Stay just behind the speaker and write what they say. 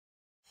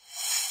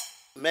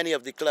many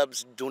of the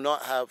clubs do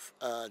not have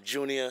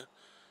junior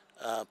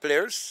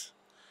players,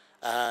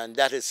 and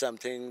that is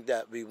something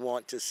that we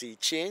want to see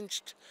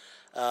changed.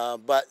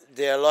 But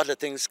there are a lot of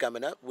things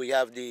coming up. We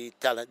have the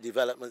talent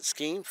development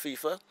scheme,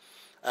 FIFA.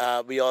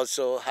 We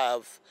also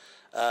have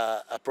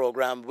a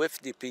program with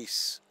the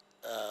peace,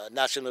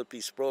 national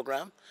peace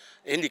program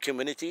in the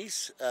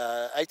communities.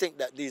 I think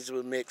that these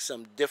will make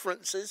some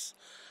differences,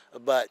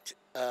 but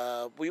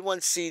we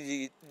want to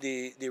see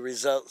the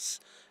results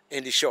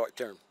in the short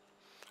term.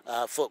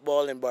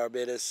 Football in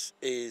Barbados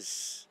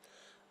is,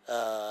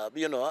 at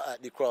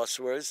the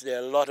crossroads.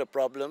 There are a lot of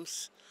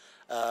problems.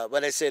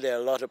 When I say there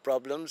are a lot of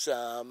problems,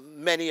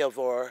 many of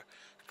our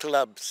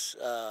clubs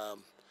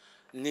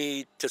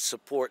need to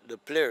support the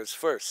players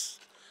first.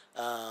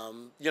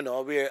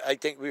 I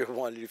think we're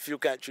one of the few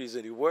countries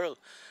in the world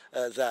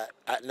that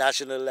at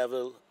national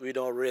level we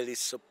don't really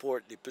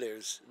support the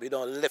players. We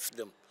don't lift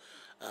them.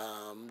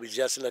 We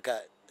just look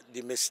at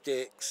the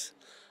mistakes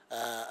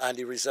and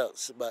the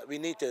results. But we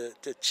need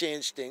to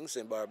change things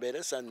in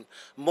Barbados, and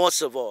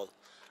most of all,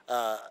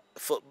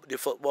 the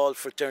football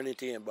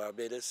fraternity in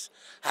Barbados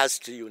has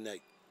to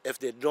unite. If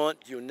they don't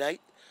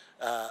unite,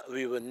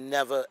 we will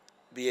never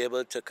be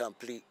able to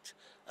complete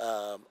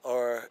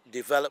our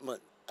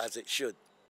development as it should.